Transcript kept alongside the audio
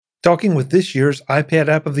talking with this year's iPad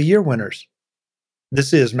App of the Year winners.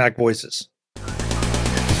 This is Mac Voices.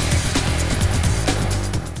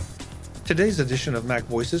 Today's edition of Mac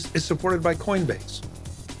Voices is supported by Coinbase.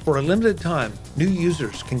 For a limited time, new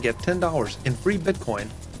users can get $10 in free Bitcoin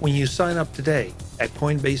when you sign up today at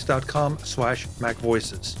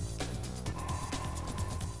coinbase.com/MacVoices.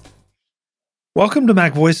 Welcome to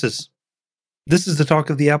Mac Voices. This is the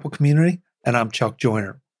talk of the Apple community, and I'm Chuck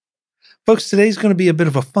Joyner. Folks, today's going to be a bit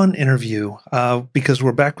of a fun interview because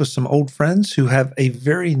we're back with some old friends who have a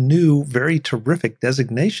very new, very terrific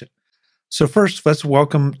designation. So first, let's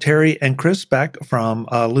welcome Terry and Chris back from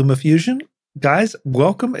LumaFusion. Guys,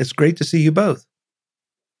 welcome. It's great to see you both.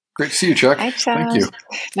 Great to see you, Chuck. Hi, Chuck. Thank you.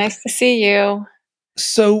 Nice to see you.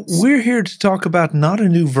 So we're here to talk about not a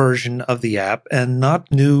new version of the app and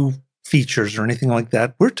not new features or anything like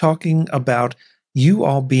that. We're talking about you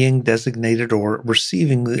all being designated or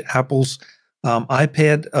receiving the Apple's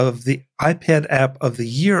iPad App of the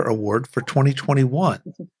Year award for 2021.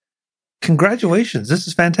 Congratulations. This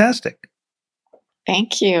is fantastic.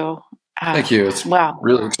 Thank you. Thank you. It's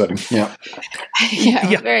really exciting. Yeah.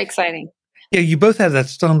 yeah, very exciting. Yeah, you both have that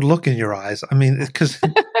stunned look in your eyes. I mean, because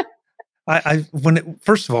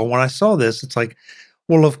first of all, when I saw this, it's like,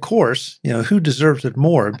 well, of course, who deserves it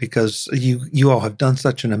more? Because you all have done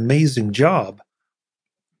such an amazing job.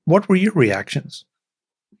 What were your reactions?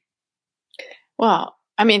 Well,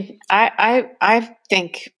 I mean, I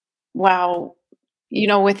think, wow,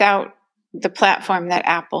 without the platform that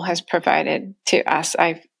Apple has provided to us,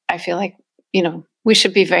 I feel like, we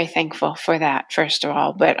should be very thankful for that, first of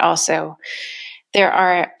all. But also, there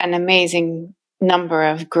are an amazing number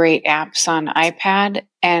of great apps on iPad,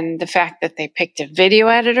 and the fact that they picked a video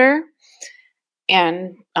editor,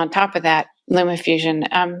 and on top of that, LumaFusion,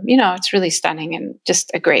 it's really stunning and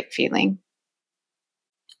just a great feeling.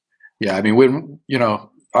 Yeah, I mean, I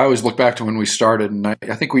always look back to when we started, and I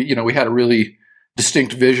think we had a really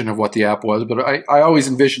distinct vision of what the app was, but I always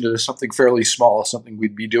envisioned it as something fairly small, something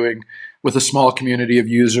we'd be doing with a small community of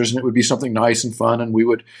users, and it would be something nice and fun, and we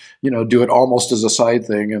would, do it almost as a side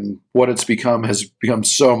thing. And what it's become has become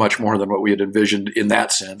so much more than what we had envisioned in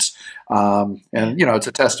that sense. And it's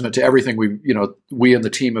a testament to everything we and the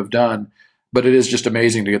team have done. But it is just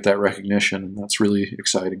amazing to get that recognition, and that's really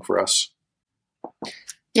exciting for us.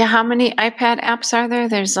 Yeah, how many iPad apps are there?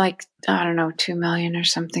 There's 2 million or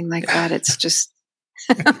something like that. It's just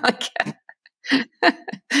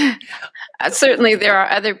certainly there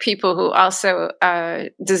are other people who also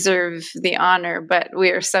deserve the honor, but we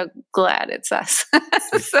are so glad it's us.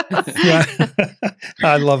 Yeah.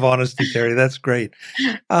 I love honesty, Terry. That's great.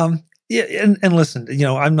 And listen,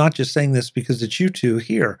 I'm not just saying this because it's you two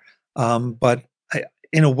here. But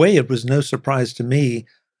in a way, it was no surprise to me.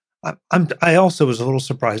 I also was a little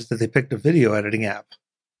surprised that they picked a video editing app.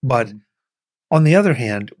 But on the other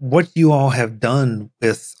hand, what you all have done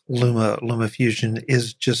with LumaFusion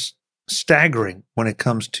is just staggering when it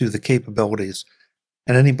comes to the capabilities.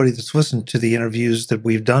 And anybody that's listened to the interviews that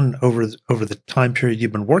we've done over the time period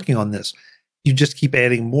you've been working on this, you just keep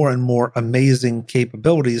adding more and more amazing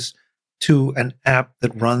capabilities to an app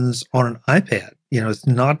that runs on an iPad. It's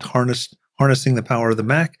not harnessing the power of the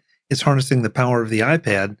Mac. It's harnessing the power of the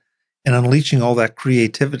iPad and unleashing all that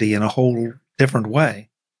creativity in a whole different way.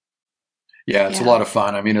 Yeah, it's a lot of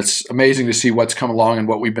fun. I mean, it's amazing to see what's come along and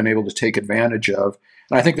what we've been able to take advantage of.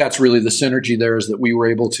 And I think that's really the synergy there, is that we were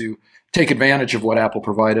able to take advantage of what Apple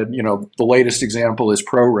provided. The latest example is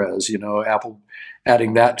ProRes. Apple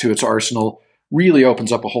adding that to its arsenal really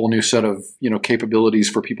opens up a whole new set of, capabilities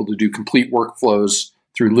for people to do complete workflows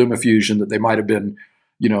through LumaFusion that they might have been,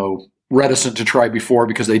 reticent to try before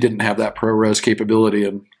because they didn't have that ProRes capability.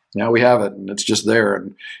 And now we have it, and it's just there,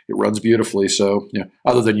 and it runs beautifully. So,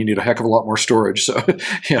 other than you need a heck of a lot more storage. So,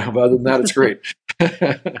 but other than that, it's great.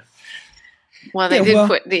 Well, they did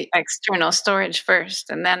put the external storage first,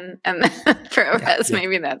 and then ProRes. Yeah.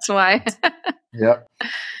 Maybe that's why. Yeah.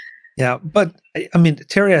 Yeah, but I mean,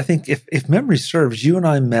 Terry, I think if memory serves, you and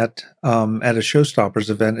I met at a Showstoppers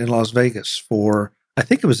event in Las Vegas for, I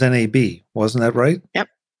think it was NAB, wasn't that right? Yep.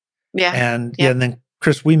 Yeah. And and then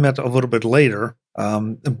Chris, we met a little bit later.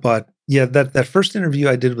 But yeah, that first interview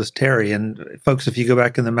I did with Terry, and folks, if you go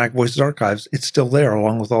back in the Mac Voices archives, it's still there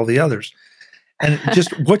along with all the others. And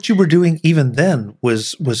just what you were doing even then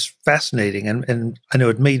was fascinating. And I know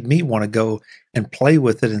it made me want to go and play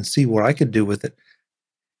with it and see what I could do with it.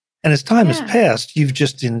 And as time has passed, you've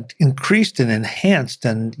just increased and enhanced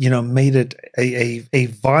and, made it a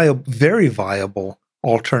very viable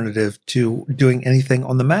alternative to doing anything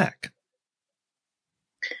on the Mac.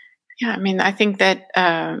 Yeah, I mean, I think that,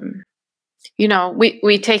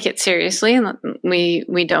 we take it seriously, and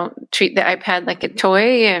we don't treat the iPad like a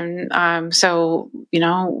toy, and so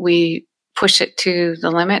we push it to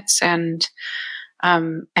the limits, and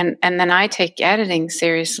then I take editing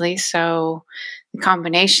seriously. So the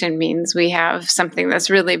combination means we have something that's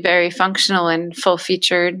really very functional and full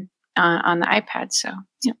featured on the iPad. So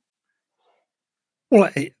yeah. Well,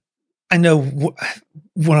 I know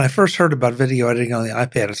when I first heard about video editing on the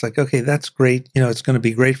iPad, it's like, okay, that's great. It's going to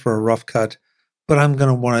be great for a rough cut, but I'm going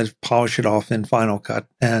to want to polish it off in Final Cut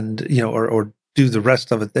and, or do the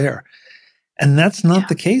rest of it there. And that's not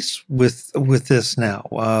the case with this now.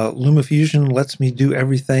 LumaFusion lets me do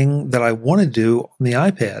everything that I want to do on the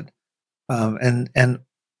iPad. And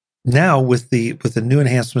now with the new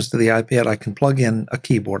enhancements to the iPad, I can plug in a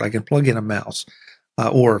keyboard, I can plug in a mouse,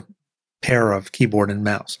 or pair of keyboard and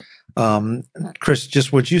mouse. Chris,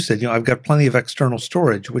 just what you said, I've got plenty of external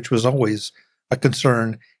storage, which was always a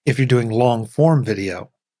concern if you're doing long form video.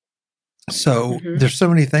 So there's so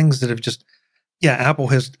many things that have just, Apple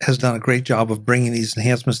has done a great job of bringing these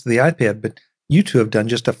enhancements to the iPad, but you two have done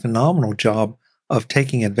just a phenomenal job of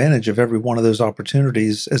taking advantage of every one of those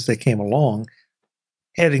opportunities as they came along,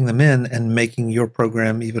 adding them in and making your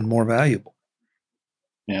program even more valuable.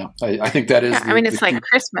 Yeah, I think that is. It's like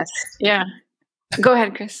Christmas. Yeah. Go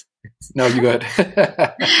ahead, Chris. No, you go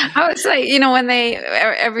ahead. I was like, when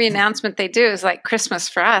every announcement they do is like Christmas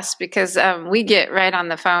for us, because we get right on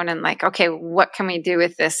the phone and like, okay, what can we do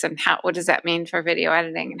with this, and what does that mean for video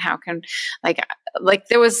editing, and how can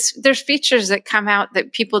there's features that come out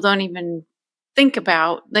that people don't even think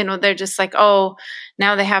about. They're just like, oh,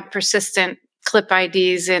 now they have persistent clip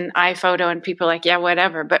IDs in iPhoto, and people are like, yeah,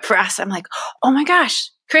 whatever. But for us, I'm like, oh my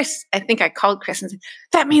gosh, Chris, I think I called Chris and said,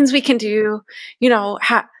 that means we can do,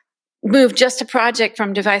 move just a project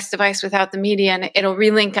from device to device without the media, and it'll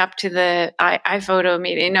relink up to the iPhoto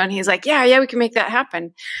media, and he's like, yeah, we can make that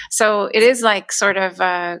happen. So it is like sort of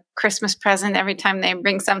a Christmas present every time they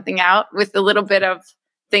bring something out. With a little bit of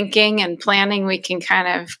thinking and planning, we can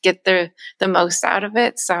kind of get the most out of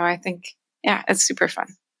it. So I think, it's super fun.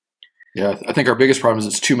 Yeah, I think our biggest problem is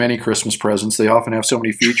it's too many Christmas presents. They often have so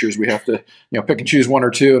many features. We have to, pick and choose one or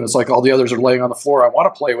two, and it's like all the others are laying on the floor. I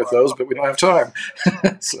want to play with those, but we don't have time.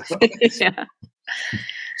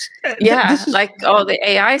 Like all the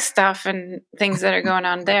AI stuff and things that are going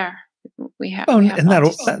on there. We have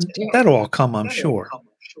that'll all come, I'm sure.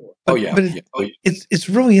 But it's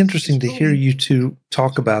really interesting to hear you two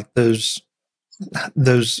talk about those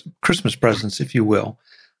Christmas presents, if you will.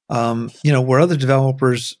 Where other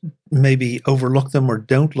developers maybe overlook them or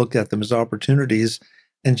don't look at them as opportunities,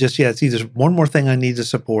 and just, it's either one more thing I need to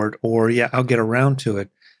support, or I'll get around to it.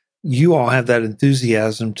 You all have that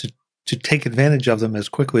enthusiasm to take advantage of them as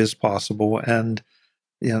quickly as possible. And,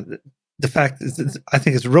 the fact is, I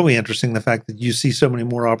think it's really interesting, the fact that you see so many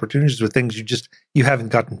more opportunities with things you haven't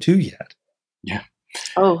gotten to yet. Yeah.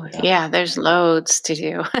 Oh, yeah, there's loads to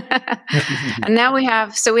do. And now we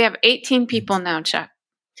have 18 people now, Chuck.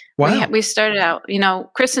 Wow. We started out,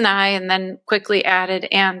 Chris and I, and then quickly added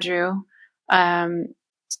Andrew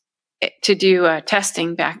to do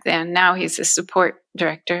testing back then. Now he's a support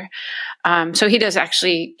director. So he does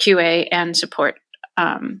actually QA and support.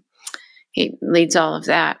 He leads all of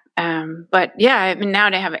that. But now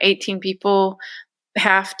to have 18 people,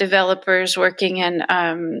 half developers working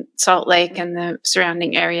in Salt Lake and the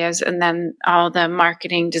surrounding areas, and then all the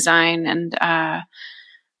marketing, design, and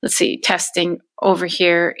testing over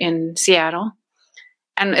here in Seattle.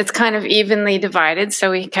 And it's kind of evenly divided, so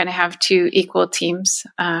we kind of have two equal teams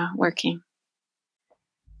working.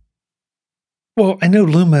 Well, I know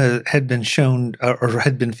Luma had been shown or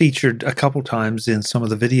had been featured a couple times in some of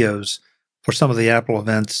the videos for some of the Apple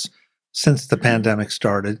events since the pandemic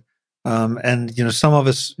started. And, some of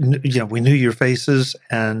us, we knew your faces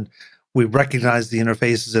and we recognized the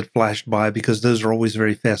interfaces that flashed by, because those are always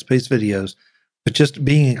very fast-paced videos. But just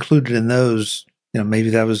being included in those, maybe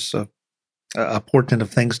that was a portent of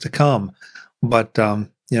things to come. But,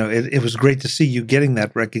 it was great to see you getting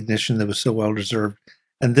that recognition that was so well-deserved.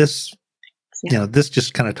 And this, this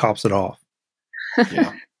just kind of tops it off.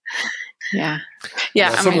 Yeah.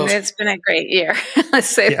 It's been a great year. Let's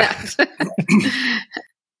say that.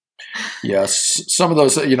 Yes. Some of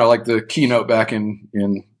those, like the keynote back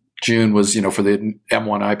in June was, for the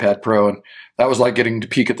M1 iPad Pro, and that was like getting to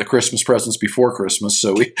peek at the Christmas presents before Christmas.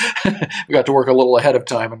 So we got to work a little ahead of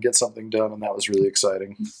time and get something done, and that was really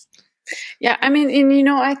exciting. Yeah,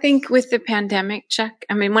 I think with the pandemic, Chuck,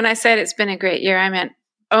 when I said it's been a great year, I meant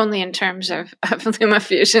only in terms of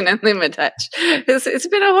LumaFusion and LumaTouch. It's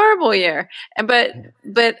been a horrible year.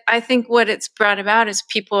 But I think what it's brought about is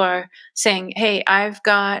people are saying, hey, I've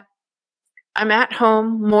got I'm at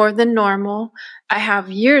home more than normal. I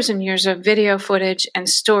have years and years of video footage and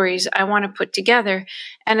stories I want to put together.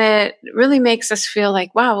 And it really makes us feel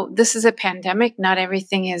like, wow, this is a pandemic. Not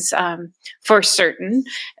everything is for certain.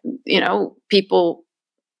 People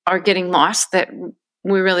are getting lost that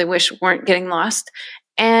we really wish weren't getting lost.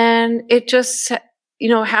 And it just,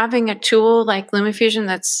 having a tool like LumaFusion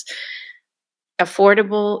that's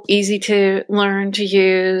affordable, easy to learn to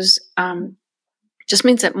use, just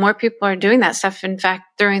means that more people are doing that stuff. In fact,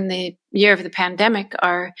 during the year of the pandemic,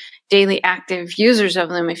 our daily active users of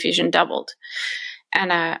LumaFusion doubled.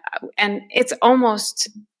 And it's almost,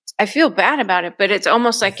 I feel bad about it, but it's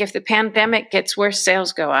almost like if the pandemic gets worse,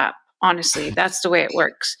 sales go up. Honestly, that's the way it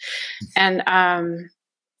works. And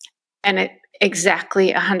it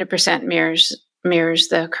exactly 100% mirrors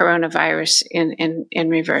the coronavirus in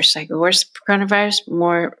reverse. Like worse coronavirus,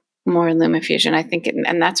 more LumaFusion. I think,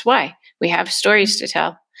 and that's why we have stories to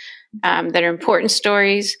tell that are important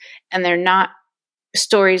stories, and they're not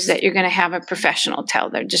stories that you're going to have a professional tell.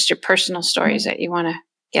 They're just your personal stories that you want to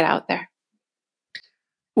get out there.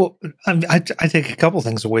 Well, I take a couple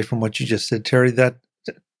things away from what you just said, Terry. That,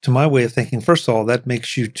 to my way of thinking, first of all, that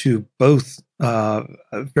makes you two both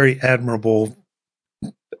very admirable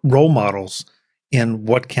role models in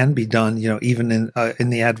what can be done, even in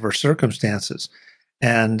the adverse circumstances.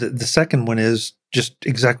 And the second one is just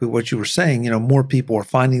exactly what you were saying. More people are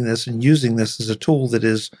finding this and using this as a tool that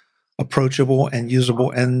is approachable and usable.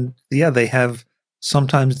 And yeah, they have,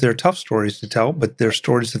 sometimes they're tough stories to tell, but they're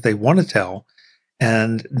stories that they want to tell.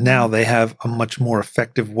 And now they have a much more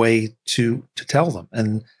effective way to tell them.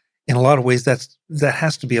 And in a lot of ways, that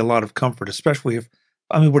has to be a lot of comfort, especially if,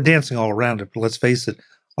 we're dancing all around it, but let's face it,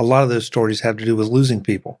 a lot of those stories have to do with losing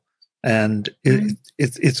people. And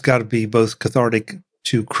it's got to be both cathartic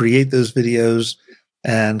to create those videos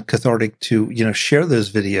and cathartic to, share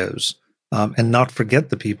those videos and not forget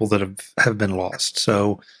the people that have been lost.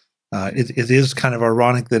 So it is kind of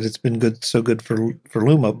ironic that it's been so good for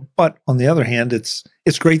Luma. But on the other hand, it's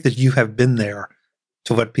great that you have been there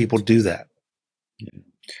to let people do that.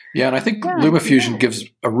 Yeah, and I think LumaFusion gives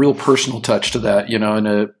a real personal touch to that. In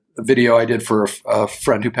a video I did for a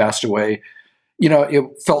friend who passed away,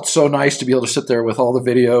 it felt so nice to be able to sit there with all the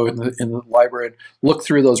video in the library and look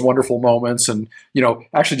through those wonderful moments, and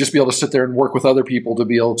actually just be able to sit there and work with other people to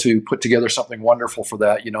be able to put together something wonderful for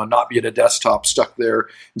that, and not be at a desktop stuck there.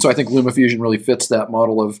 And so I think LumaFusion really fits that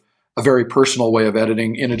model of a very personal way of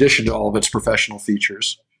editing, in addition to all of its professional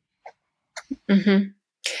features. Mm-hmm.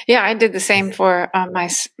 Yeah, I did the same for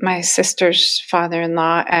my sister's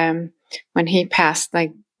father-in-law. When he passed,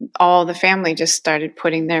 like, all the family just started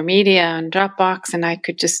putting their media on Dropbox, and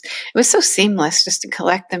it was so seamless just to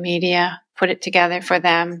collect the media, put it together for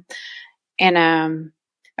them in a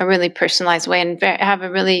really personalized way, and have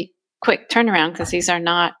a really quick turnaround, because these are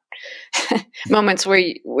not moments where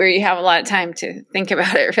you have a lot of time to think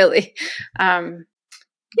about it, really.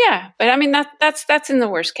 Yeah, but that's in the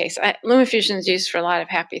worst case. LumaFusion is used for a lot of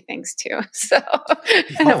happy things too. So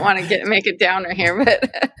I don't want to make a downer here,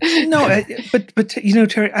 but no, but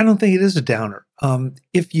Terry, I don't think it is a downer.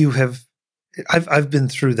 If you have, I've been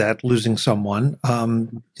through that, losing someone,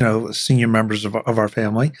 senior members of our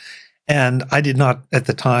family, and I did not, at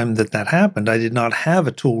the time that happened, I did not have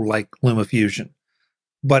a tool like LumaFusion,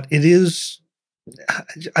 but it is.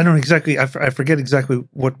 I don't exactly. I forget exactly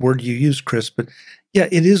what word you used, Chris, but yeah,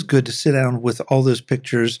 it is good to sit down with all those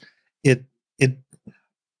pictures. It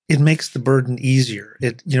makes the burden easier.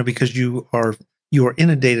 Because you are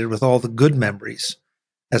inundated with all the good memories,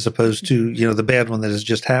 as opposed to the bad one that has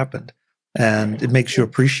just happened, and it makes you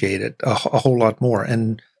appreciate it a whole lot more.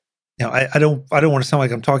 And I don't want to sound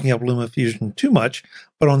like I'm talking up LumaFusion too much,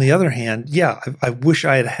 but on the other hand, yeah, I wish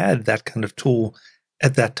I had that kind of tool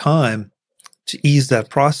at that time to ease that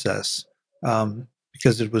process,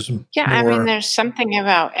 because it was more. There's something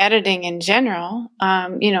about editing in general,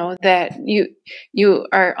 that you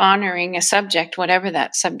are honoring a subject, whatever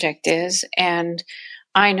that subject is, and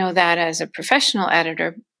I know that as a professional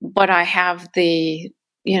editor, but I have the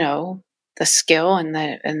skill and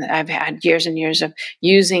I've had years and years of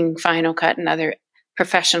using Final Cut and other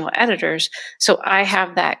professional editors, so I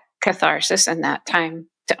have that catharsis and that time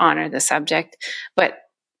to honor the subject. But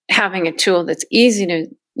having a tool that's easy to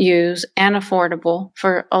use and affordable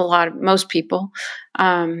for most people,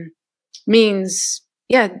 means,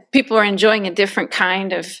 people are enjoying a different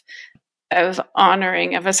kind of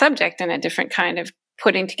honoring of a subject and a different kind of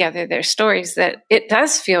putting together their stories, that it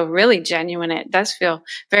does feel really genuine. It does feel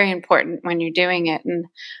very important when you're doing it.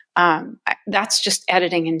 And that's just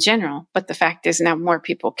editing in general. But the fact is, now more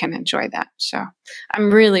people can enjoy that. So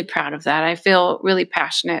I'm really proud of that. I feel really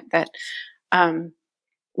passionate that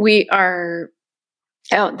we are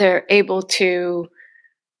out there able to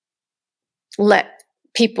let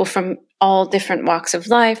people from all different walks of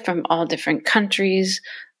life, from all different countries,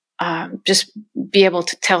 just be able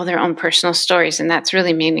to tell their own personal stories, and that's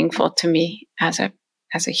really meaningful to me as a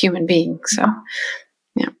human being. So,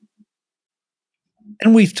 yeah.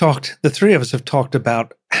 And the three of us have talked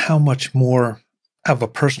about how much more of a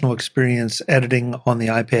personal experience editing on the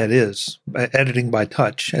iPad is, editing by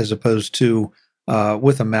touch, as opposed to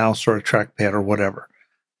with a mouse or a trackpad or whatever.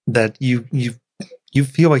 That you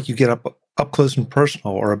feel like you get up close and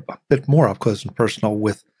personal, or a bit more up close and personal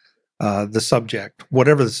with the subject,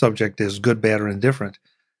 whatever the subject is, good, bad, or indifferent.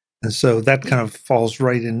 And so that kind of falls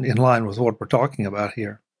right in line with what we're talking about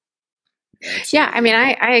here. Yeah, I mean,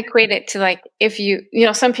 I equate it to like if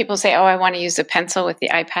some people say, oh, I want to use a pencil with the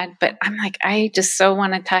iPad, but I'm like, I just so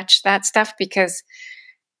want to touch that stuff, because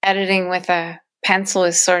editing with a pencil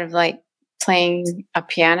is sort of like playing a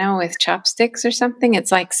piano with chopsticks or something.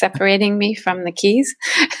 It's like separating me from the keys.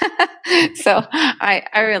 So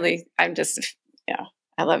I'm just,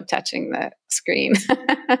 I love touching the screen.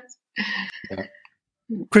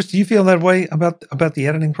 Chris, do you feel that way about the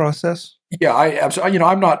editing process? Yeah, I absolutely.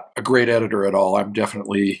 I'm not a great editor at all. I'm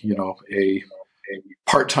definitely, a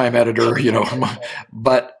part-time editor,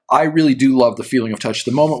 but I really do love the feeling of touch.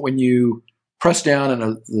 The moment when you press down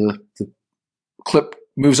and the clip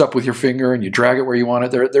moves up with your finger and you drag it where you want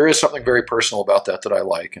it, there is something very personal about that I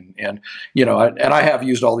like. And I have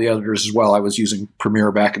used all the editors as well. I was using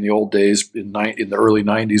Premiere back in the old days in the early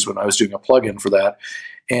 90s when I was doing a plugin for that.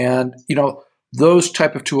 And, those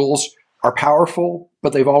type of tools are powerful,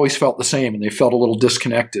 but they've always felt the same, and they felt a little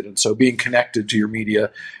disconnected. And so being connected to your media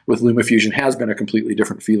with LumaFusion has been a completely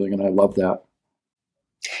different feeling, and I love that.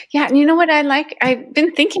 Yeah, and you know what I like? I've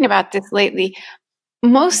been thinking about this lately.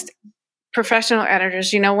 Most professional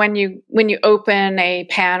editors, when you open a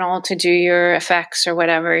panel to do your effects or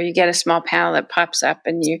whatever, you get a small panel that pops up,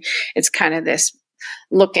 and it's kind of this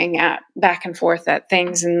looking at back and forth at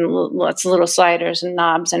things and lots of little sliders and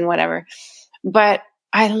knobs and whatever. But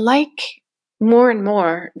I like more and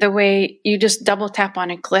more the way you just double tap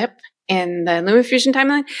on a clip in the LumaFusion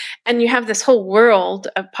timeline, and you have this whole world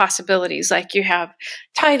of possibilities. Like you have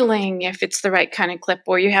titling if it's the right kind of clip,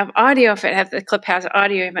 or you have audio if the clip has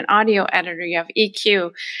audio. You have an audio editor, you have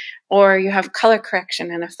EQ, or you have color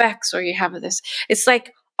correction and effects, or you have this. It's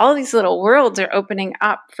like all these little worlds are opening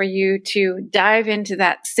up for you to dive into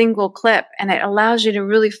that single clip, and it allows you to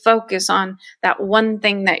really focus on that one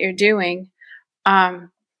thing that you're doing.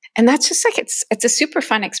 And that's just like, it's a super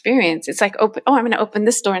fun experience. It's like, I'm going to open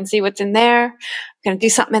this door and see what's in there. I'm going to do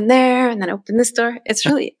something in there and then open this door. It's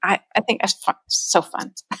really, I think that's fun. So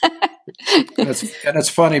fun. And it's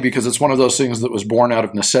funny because it's one of those things that was born out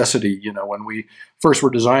of necessity. When we first were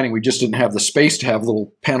designing, we just didn't have the space to have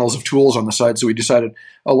little panels of tools on the side. So we decided,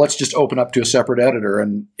 let's just open up to a separate editor.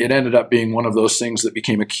 And it ended up being one of those things that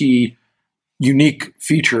became a key unique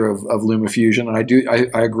feature of LumaFusion. And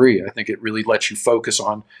I agree. I think it really lets you focus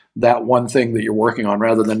on that one thing that you're working on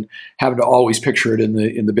rather than having to always picture it in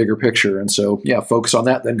the bigger picture. And so, yeah, focus on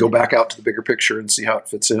that, then go back out to the bigger picture and see how it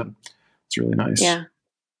fits in. It's really nice. Yeah.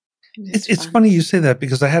 It's funny you say that,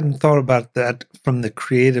 because I hadn't thought about that from the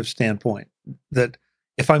creative standpoint, that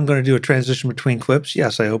if I'm going to do a transition between clips,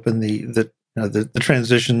 yes, I open the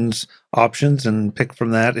transitions options and pick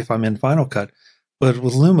from that if I'm in Final Cut. But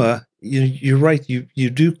with Luma, you're right. You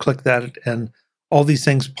do click that, and all these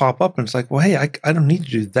things pop up, and it's like, well, hey, I don't need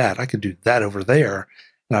to do that. I could do that over there,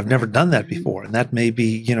 and I've never done that before, and that may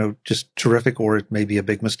be just terrific, or it may be a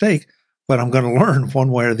big mistake. But I'm going to learn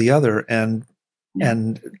one way or the other, and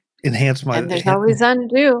enhance my. And there's always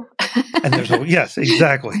undo. And there's yes,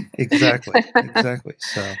 exactly.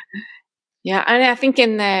 So yeah, and I think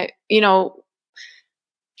in the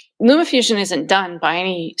LumaFusion isn't done by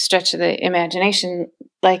any stretch of the imagination.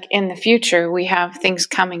 Like in the future, we have things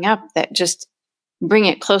coming up that just bring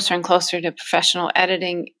it closer and closer to professional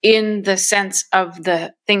editing in the sense of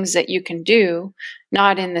the things that you can do,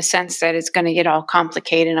 not in the sense that it's going to get all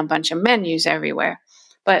complicated and a bunch of menus everywhere.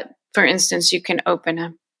 But for instance, you can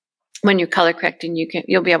open when you're color correcting,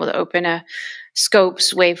 you'll be able to open a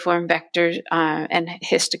scopes, waveform, vector, and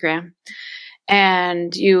histogram.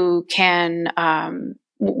 And you can,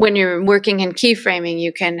 when you're working in keyframing,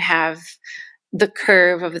 you can have the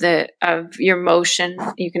curve of your motion.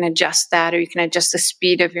 You can adjust that, or you can adjust the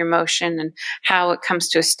speed of your motion and how it comes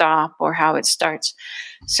to a stop or how it starts.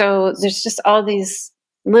 So there's just all these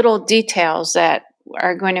little details that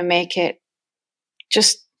are going to make it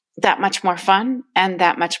just that much more fun and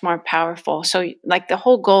that much more powerful. So like the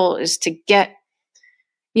whole goal is to get,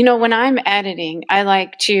 when I'm editing, I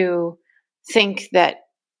like to think that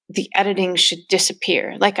the editing should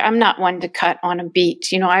disappear. Like, I'm not one to cut on a beat.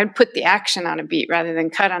 I would put the action on a beat rather than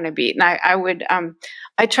cut on a beat. And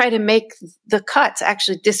I try to make the cuts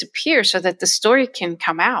actually disappear so that the story can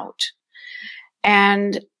come out.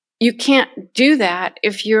 And you can't do that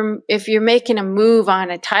if you're making a move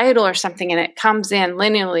on a title or something and it comes in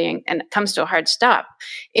linearly and it comes to a hard stop.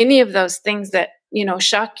 Any of those things that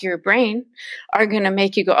shock your brain are going to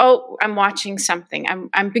make you go, oh, I'm watching something.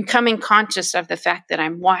 I'm becoming conscious of the fact that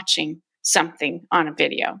I'm watching something on a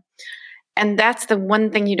video. And that's the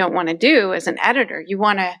one thing you don't want to do as an editor. You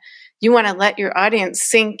want to let your audience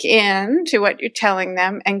sink in to what you're telling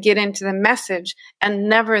them and get into the message, and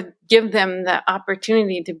never give them the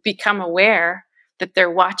opportunity to become aware that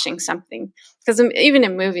they're watching something. Because even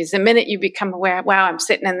in movies, the minute you become aware, wow, I'm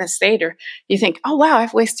sitting in this theater, you think, oh, wow,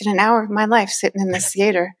 I've wasted an hour of my life sitting in this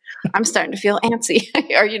theater. I'm starting to feel antsy,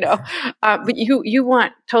 but you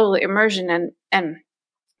want total immersion, and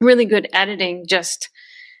really good editing just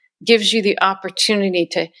gives you the opportunity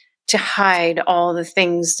to hide all the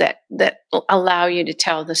things that allow you to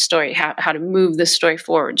tell the story, how to move the story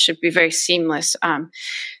forward. Should be very seamless.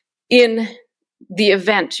 In the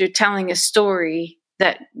event, you're telling a story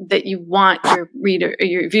that you want your reader or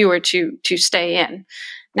your viewer to stay in.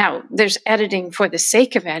 Now, there's editing for the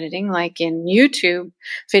sake of editing, like in YouTube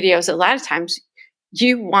videos. A lot of times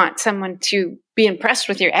you want someone to be impressed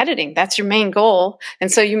with your editing. That's your main goal.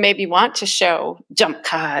 And so you maybe want to show jump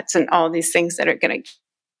cuts and all these things that are going to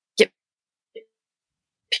get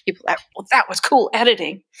people that, well, that was cool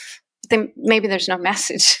editing. Then maybe there's no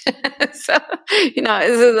message. So,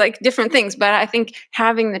 it's like different things. But I think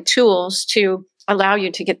having the tools to allow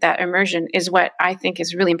you to get that immersion is what I think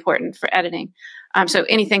is really important for editing. So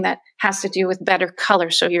anything that has to do with better color,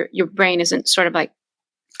 so your brain isn't sort of like,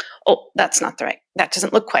 oh, that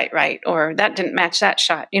doesn't look quite right, or that didn't match that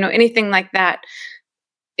shot. Anything like that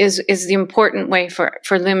is the important way for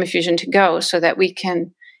LumaFusion to go, so that we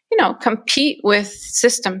can, compete with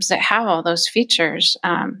systems that have all those features.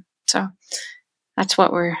 So that's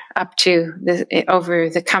what we're up to over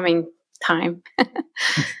the coming time.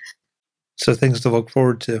 So things to look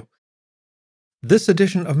forward to. This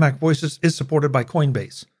edition of Mac Voices is supported by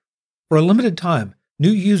Coinbase. For a limited time, new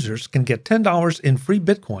users can get $10 in free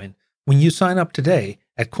Bitcoin when you sign up today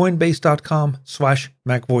at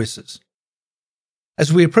coinbase.com/MacVoices.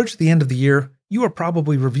 As we approach the end of the year, you are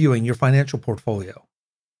probably reviewing your financial portfolio.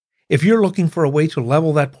 If you're looking for a way to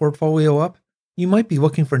level that portfolio up, you might be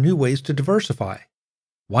looking for new ways to diversify.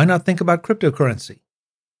 Why not think about cryptocurrency?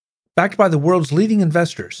 Backed by the world's leading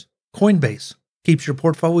investors, Coinbase keeps your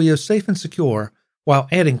portfolio safe and secure while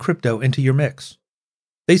adding crypto into your mix.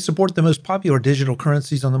 They support the most popular digital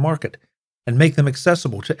currencies on the market and make them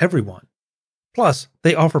accessible to everyone. Plus,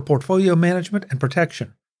 they offer portfolio management and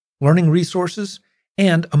protection, learning resources,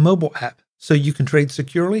 and a mobile app so you can trade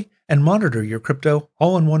securely and monitor your crypto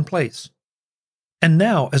all in one place. And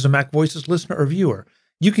now, as a Mac Voices listener or viewer,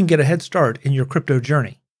 you can get a head start in your crypto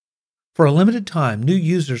journey. For a limited time, new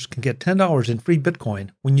users can get $10 in free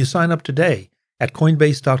Bitcoin when you sign up today at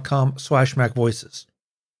coinbase.com/MacVoices.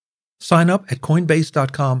 Sign up at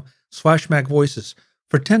coinbase.com/MacVoices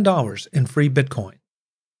for $10 in free Bitcoin.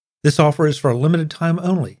 This offer is for a limited time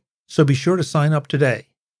only, so be sure to sign up today.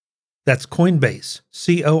 That's Coinbase,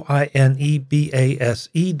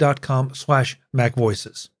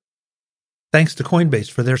 coinebase.com/MacVoices. Thanks to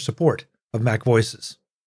Coinbase for their support of Mac Voices.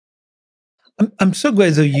 I'm so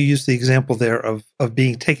glad that you used the example there of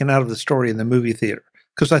being taken out of the story in the movie theater,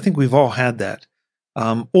 because I think we've all had that.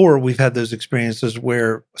 Or we've had those experiences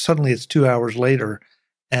where suddenly it's 2 hours later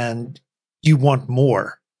and you want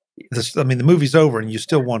more. The movie's over and you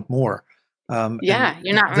still want more.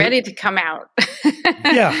 You're not ready to come out.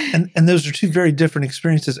 Yeah, and those are two very different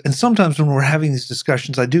experiences. And sometimes when we're having these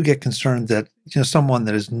discussions, I do get concerned that someone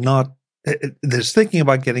that is not that's thinking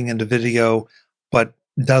about getting into video but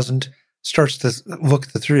doesn't, starts to look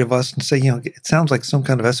at the three of us and say, it sounds like some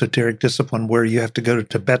kind of esoteric discipline where you have to go to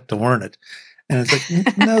Tibet to learn it. And it's like,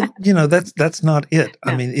 no, that's not it.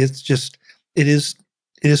 I mean, it's just, it is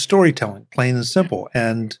storytelling, plain and simple.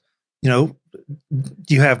 And,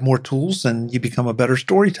 you have more tools and you become a better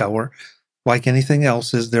storyteller. Like anything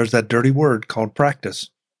else, there's that dirty word called practice.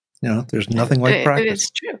 There's nothing like practice. It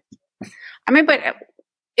is true. But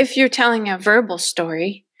if you're telling a verbal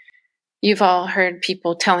story, you've all heard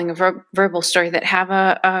people telling a verbal story that have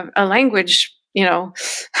a language, a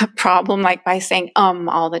problem, like by saying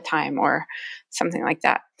all the time or something like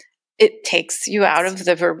that. It takes you out of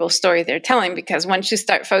the verbal story they're telling, because once you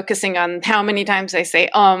start focusing on how many times they say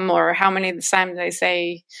or how many times they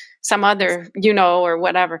say some other, or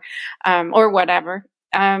whatever,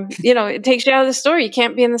 it takes you out of the story. You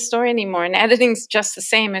can't be in the story anymore. And editing's just the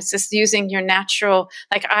same. It's just using your natural,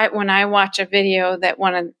 like when I watch a video that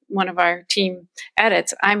one of our team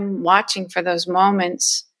edits, I'm watching for those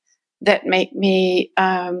moments that make me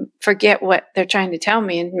forget what they're trying to tell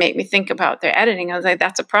me and make me think about their editing. I was like,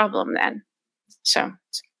 that's a problem then. So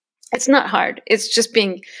it's not hard. It's just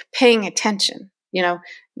paying attention,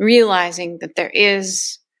 realizing that there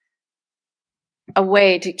is a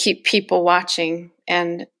way to keep people watching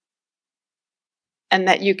and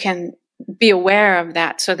that you can be aware of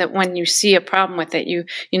that, so that when you see a problem with it, you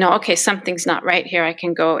know, okay, something's not right here. I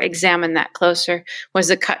can go examine that closer. Was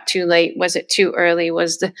the cut too late? Was it too early?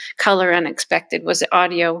 Was the color unexpected? Was the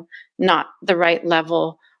audio not the right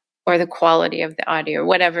level, or the quality of the audio,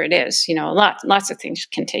 whatever it is? Lots of things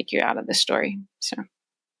can take you out of the story. So,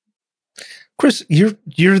 Chris, you're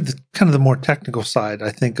the kind of the more technical side,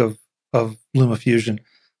 I think, of LumaFusion.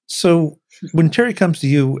 So when Terry comes to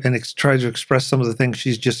you and tries to express some of the things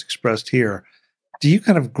she's just expressed here, do you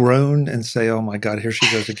kind of groan and say, "Oh my God, here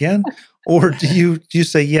she goes again," or do you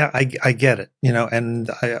say, "Yeah, I get it," and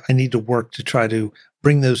I need to work to try to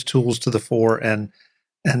bring those tools to the fore and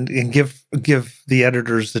give the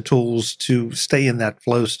editors the tools to stay in that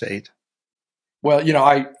flow state? Well,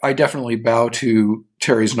 I definitely bow to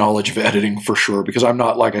Terry's knowledge of editing for sure, because I'm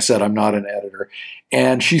not, like I said, I'm not an editor.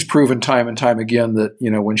 And she's proven time and time again that,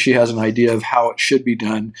 when she has an idea of how it should be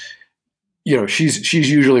done, she's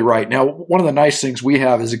usually right. Now, one of the nice things we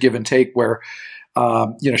have is a give and take where,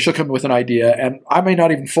 she'll come with an idea and I may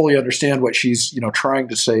not even fully understand what she's, trying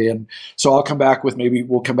to say. And so we'll come back with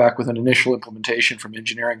an initial implementation from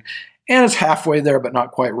engineering, and it's halfway there, but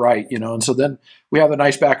not quite right, and so then we have a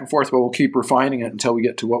nice back and forth where we'll keep refining it until we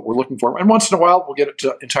get to what we're looking for. And once in a while, we'll get it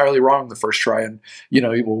entirely wrong the first try. And,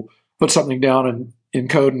 we'll put something down in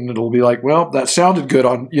code and it'll be like, well, that sounded good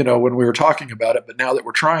on, when we were talking about it, but now that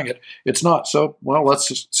we're trying it, it's not. So, well, let's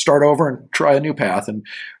just start over and try a new path. And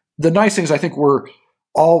the nice thing is I think we're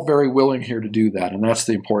all very willing here to do that. And that's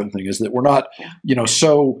the important thing, is that we're not,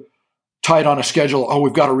 so tight on a schedule. Oh,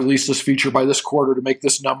 we've got to release this feature by this quarter to make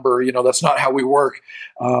this number. That's not how we work.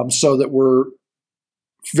 So that we're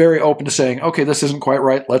very open to saying, okay, this isn't quite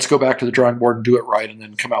right. Let's go back to the drawing board and do it right, and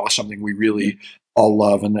then come out with something we really all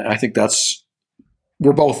love. And I think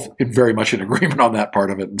we're both very much in agreement on that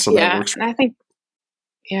part of it. And so that works. And I think,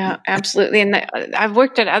 absolutely. And I've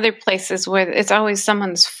worked at other places where it's always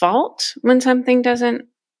someone's fault when something doesn't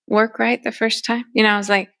work right the first time. I was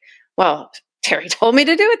like, well, Terry told me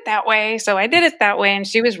to do it that way, so I did it that way, and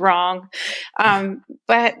she was wrong.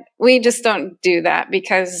 But we just don't do that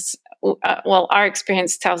because, our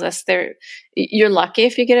experience tells us you're lucky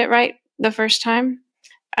if you get it right the first time.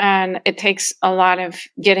 And it takes a lot of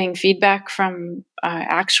getting feedback from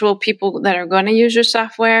actual people that are going to use your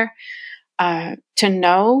software to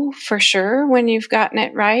know for sure when you've gotten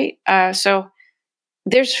it right. So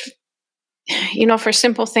there's, for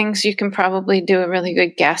simple things, you can probably do a really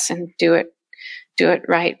good guess and do it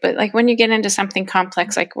right. But like when you get into something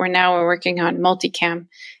complex, like we're working on multicam,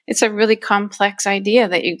 it's a really complex idea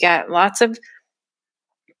that you get lots of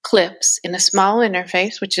clips in a small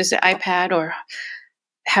interface, which is the iPad, or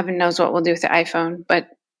heaven knows what we'll do with the iPhone, but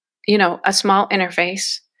a small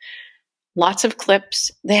interface, lots of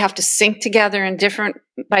clips. They have to sync together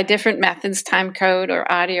by different methods, time code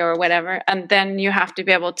or audio or whatever. And then you have to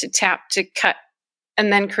be able to tap to cut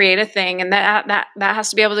and then create a thing. And that has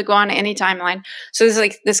to be able to go on any timeline. So there's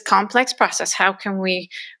like this complex process. How can we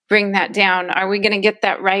bring that down? Are we going to get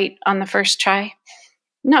that right on the first try?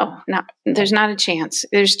 No, there's not a chance.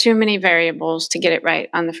 There's too many variables to get it right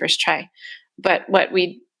on the first try. But what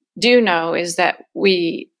we do know is that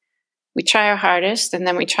we try our hardest, and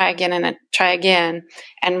then we try again and try again,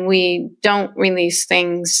 and we don't release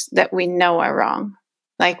things that we know are wrong.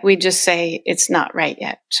 Like we just say it's not right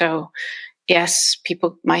yet. So yes,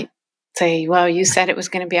 people might say, well, you said it was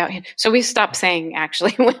going to be out here. So we stop saying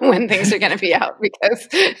actually when things are going to be out, because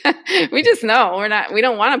we just know we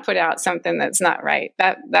don't want to put out something that's not right.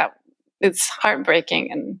 That it's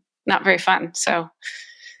heartbreaking and not very fun. So,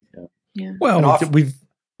 yeah. Well, we've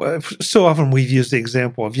so often we've used the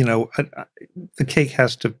example of, the cake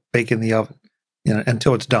has to bake in the oven,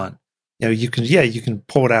 until it's done. You can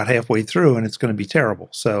pull it out halfway through and it's going to be terrible.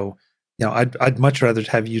 So, I'd much rather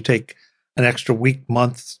have you take an extra week,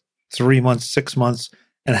 month, 3 months, 6 months,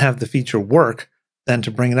 and have the feature work than to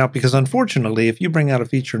bring it out. Because unfortunately, if you bring out a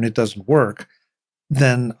feature and it doesn't work,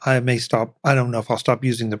 then I may stop. I don't know if I'll stop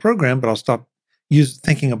using the program, but I'll stop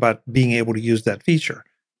thinking about being able to use that feature.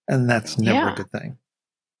 And that's never a good thing.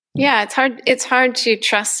 Yeah, it's hard to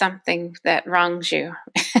trust something that wrongs you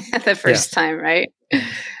the first time, right?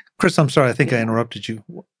 Chris, I'm sorry. I think I interrupted you.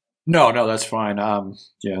 No, that's fine.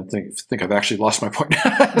 Yeah, I think I've actually lost my point.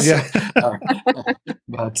 So,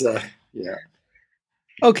 Yeah. Yeah.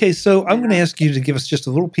 Okay, so I'm going to ask you to give us just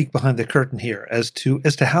a little peek behind the curtain here as to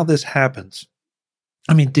how this happens.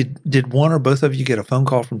 I mean, did one or both of you get a phone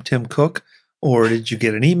call from Tim Cook, or did you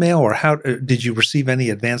get an email, or how did you receive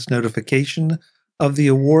any advance notification of the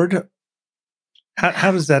award?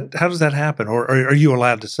 How does that happen, or are you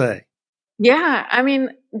allowed to say? Yeah, I mean,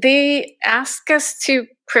 they asked us to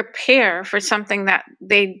prepare for something that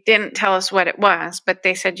they didn't tell us what it was, but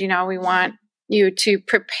they said, we want you to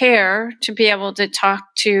prepare to be able to talk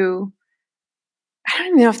to, I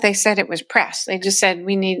don't know if they said it was press. They just said,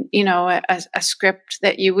 we need, a script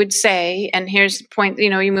that you would say, and here's the point, we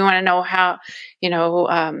want to know how,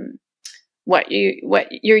 what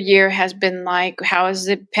your year has been like, how has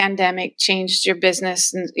the pandemic changed your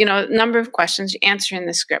business, and a number of questions you answer in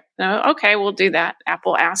the script. Okay, we'll do that.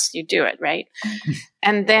 Apple asks, you do it, right?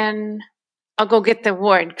 And then I'll go get the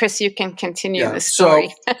award. Chris, you can continue the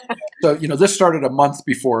story. So this started a month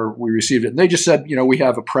before we received it, and they just said, we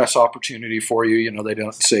have a press opportunity for you. They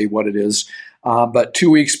don't say what it is, but 2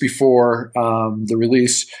 weeks before the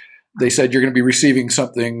release, they said you're going to be receiving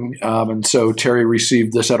something, and so Terry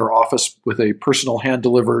received this at her office with a personal hand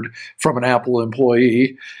delivered from an Apple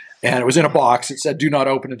employee, and it was in a box. It said, "Do not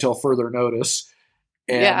open until further notice."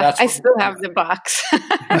 And I still have the box.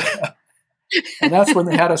 And that's when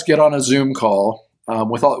they had us get on a Zoom call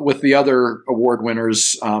with the other award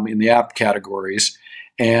winners in the app categories.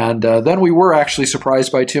 And then we were actually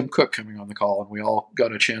surprised by Tim Cook coming on the call, and we all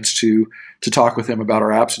got a chance to talk with him about our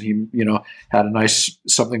apps. And he, had a nice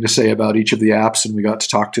something to say about each of the apps, and we got to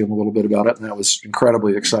talk to him a little bit about it, and that was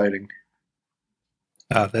incredibly exciting.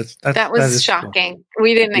 That was shocking. Cool.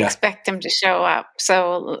 We didn't expect him to show up,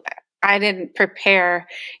 so I didn't prepare.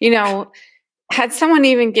 Had someone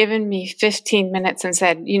even given me 15 minutes and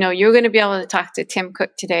said, you're going to be able to talk to Tim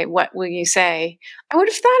Cook today, what will you say? I would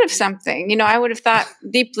have thought of something. I would have thought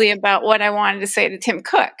deeply about what I wanted to say to Tim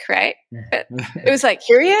Cook, right? But it was like,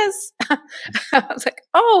 here he is. I was like,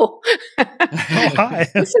 oh hi.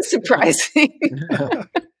 This is surprising.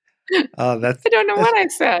 I don't know what I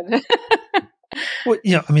said. Well,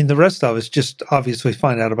 the rest of us just obviously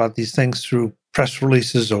find out about these things through press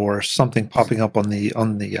releases or something popping up on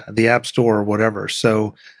the App Store or whatever.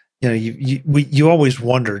 So, you always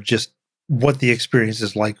wonder just what the experience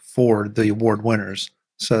is like for the award winners.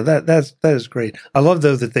 So that is great. I love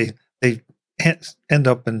though that they end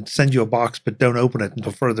up and send you a box but don't open it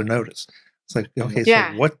until further notice. It's like, okay,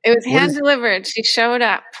 so what? It was hand delivered. She showed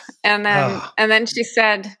up, and then she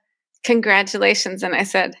said, "Congratulations," and I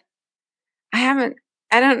said,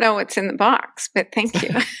 I don't know what's in the box, but thank you.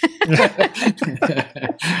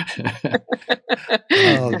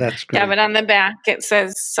 Oh, that's great. Yeah, but on the back it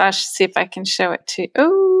says, see if I can show it to you.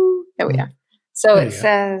 Oh, there we are. So it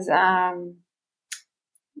says, iPad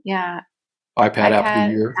App of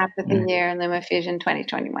the Year. App of the Year, LumaFusion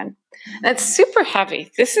 2021. That's super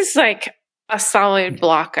heavy. This is like a solid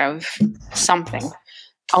block of something.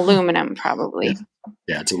 Aluminum, probably.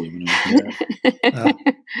 Yeah, it's aluminum.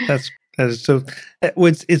 That is so.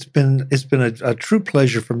 It's been a true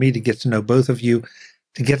pleasure for me to get to know both of you,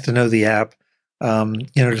 to get to know the app. To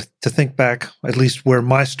think back at least where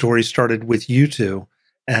my story started with you two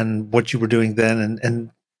and what you were doing then.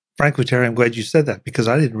 And frankly, Terry, I'm glad you said that because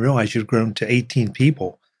I didn't realize you'd grown to 18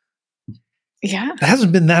 people. Yeah, it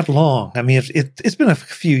hasn't been that long. I mean, it's been a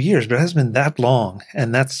few years, but it hasn't been that long,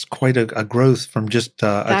 and that's quite a growth from just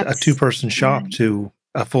a 2-person shop to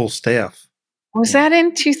a full staff. Was that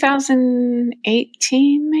in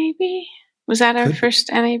 2018, maybe? Was that our first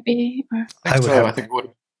NAB? I think it would.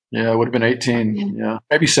 Yeah, it would have been 18. Yeah,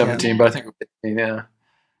 maybe 17, but I think it was 18. Yeah,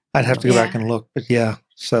 I'd have to go back and look, but yeah.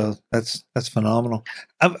 So that's phenomenal.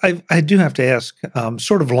 I do have to ask,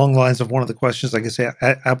 sort of along the lines of one of the questions I guess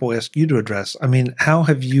Apple asked you to address. I mean, how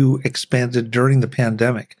have you expanded during the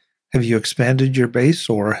pandemic? Have you expanded your base,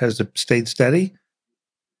 or has it stayed steady?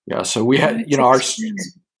 Yeah, so we had,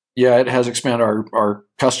 it has expanded. Our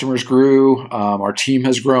customers grew. Our team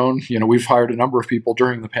has grown. We've hired a number of people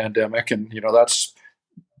during the pandemic, and that's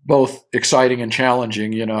both exciting and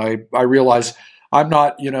challenging. I realize I'm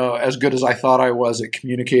not, as good as I thought I was at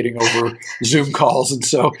communicating over Zoom calls, and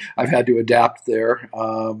so I've had to adapt there.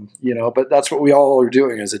 But that's what we all are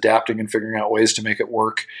doing, is adapting and figuring out ways to make it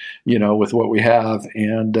work, with what we have,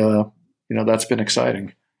 and that's been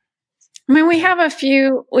exciting. I mean, we've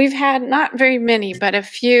had not very many, but a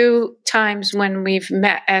few times when we've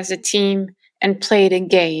met as a team and played a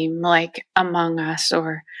game like Among Us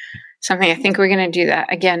or something. I think we're going to do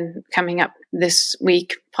that again coming up this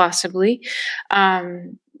week, possibly.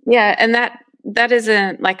 Yeah, and that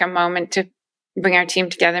isn't like a moment to bring our team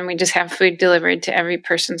together and we just have food delivered to every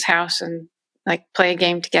person's house and like play a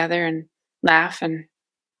game together and laugh, and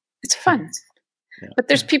it's fun. Yeah. But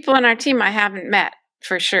there's people on our team I haven't met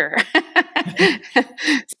for sure.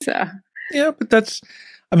 So yeah, but that's,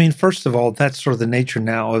 I mean, first of all, that's sort of the nature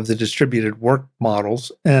now of the distributed work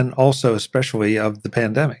models, and also especially of the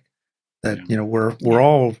pandemic. That we're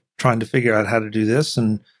all trying to figure out how to do this,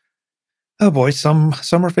 and oh boy, some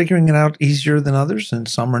are figuring it out easier than others, and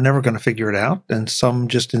some are never going to figure it out, and some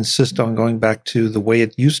just insist on going back to the way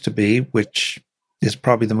it used to be, which is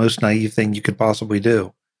probably the most naive thing you could possibly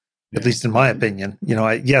do, at least in my opinion.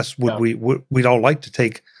 We'd all like to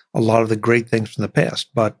take a lot of the great things from the past,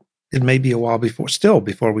 but it may be a while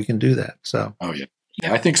before we can do that. So,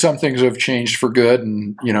 I think some things have changed for good,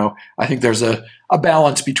 and I think there's a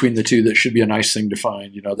balance between the two that should be a nice thing to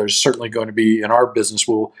find. There's certainly going to be, in our business,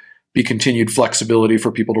 will be continued flexibility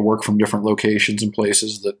for people to work from different locations and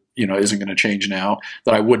places that, isn't going to change now,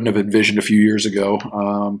 that I wouldn't have envisioned a few years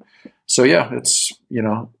ago. It's,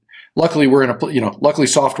 luckily we're in luckily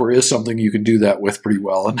software is something you can do that with pretty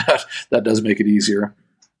well. And that does make it easier.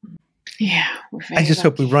 Yeah. I just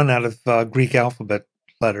hope we run out of Greek alphabet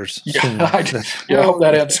letters. Yeah, I hope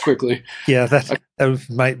that ends quickly. Yeah. That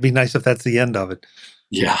might be nice if that's the end of it.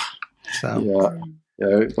 Yeah. So.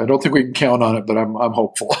 Yeah. I don't think we can count on it, but I'm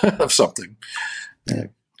hopeful of something. Yeah.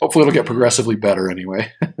 Hopefully it'll get progressively better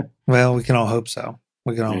anyway. Well, we can all hope so.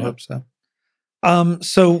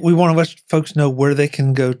 So we want to let folks know where they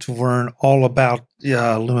can go to learn all about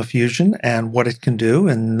LumaFusion and what it can do.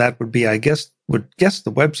 And that would be, the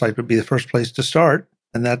website would be the first place to start.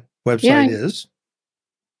 And that website is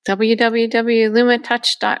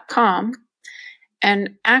www.lumatouch.com.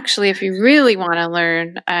 And actually, if you really want to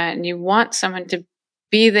learn and you want someone to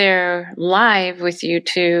be there live with you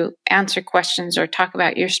to answer questions or talk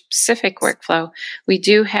about your specific workflow, we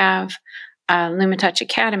do have LumaTouch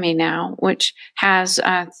Academy now, which has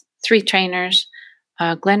 3 trainers,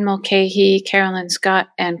 Glenn Mulcahy, Carolyn Scott,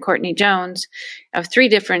 and Courtney Jones, of 3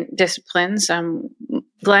 different disciplines.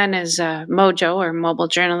 Glenn is Mojo, or mobile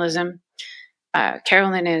journalism.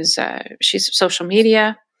 Carolyn is she's a social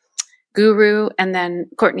media guru, and then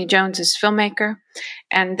Courtney Jones is filmmaker,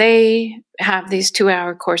 and they have these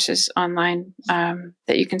 2-hour courses online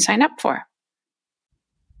that you can sign up for.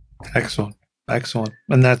 Excellent.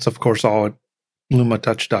 And that's, of course, all at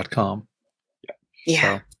lumatouch.com.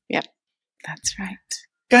 Yeah. Yep. That's right.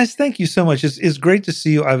 Guys, thank you so much. It's great to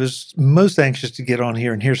see you. I was most anxious to get on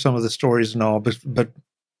here and hear some of the stories and all, but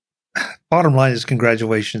bottom line is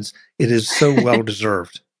congratulations. It is so well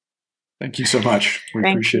deserved. Thank you so much. We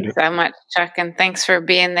appreciate it. Thank you so much, Chuck, and thanks for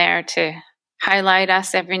being there to highlight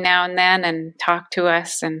us every now and then and talk to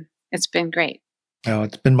us, and it's been great. Oh,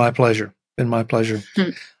 it's been my pleasure.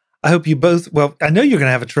 I hope you both, well, I know you're going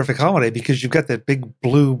to have a terrific holiday because you've got that big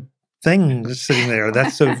blue thing sitting there.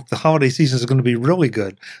 So the holiday season is going to be really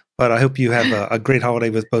good, but I hope you have a great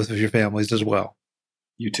holiday with both of your families as well.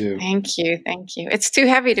 You too. Thank you. It's too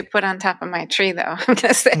heavy to put on top of my tree, though. I'm going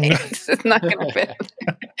to say it's not going to fit.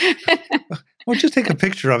 Well, just take a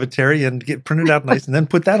picture of it, Terry, and get printed out nice, and then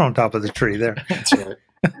put that on top of the tree there. That's right.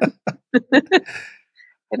 Good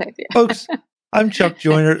idea. Folks, I'm Chuck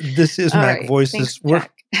Joiner. This is Mac right. Voices. Thanks,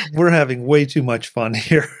 we're having way too much fun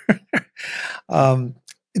here.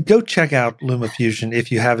 Go check out LumaFusion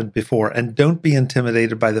if you haven't before, and don't be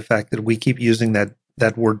intimidated by the fact that we keep using that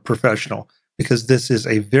word professional, because this is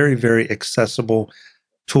a very, very accessible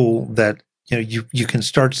tool that you can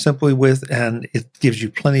start simply with, and it gives you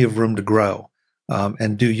plenty of room to grow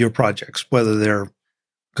and do your projects, whether they're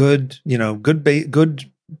good.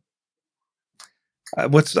 I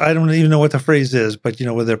don't even know what the phrase is, but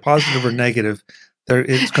whether they're positive or negative,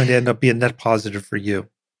 it's going to end up being net positive for you.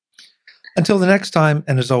 Until the next time,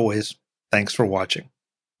 and as always, thanks for watching.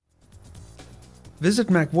 Visit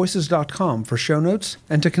MacVoices.com for show notes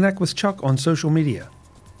and to connect with Chuck on social media.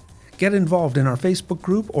 Get involved in our Facebook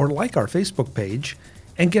group or like our Facebook page,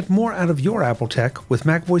 and get more out of your Apple tech with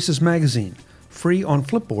Mac Voices Magazine, free on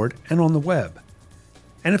Flipboard and on the web.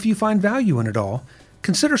 And if you find value in it all,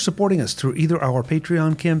 consider supporting us through either our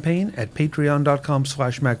Patreon campaign at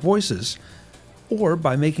patreon.com/MacVoices, or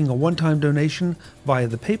by making a one-time donation via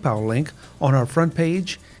the PayPal link on our front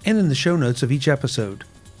page and in the show notes of each episode.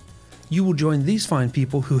 You will join these fine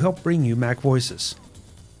people who help bring you Mac Voices.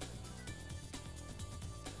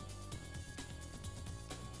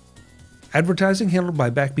 Advertising handled by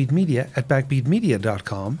Backbeat Media at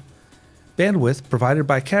backbeatmedia.com. Bandwidth provided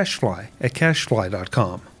by CacheFly at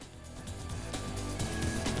cachefly.com.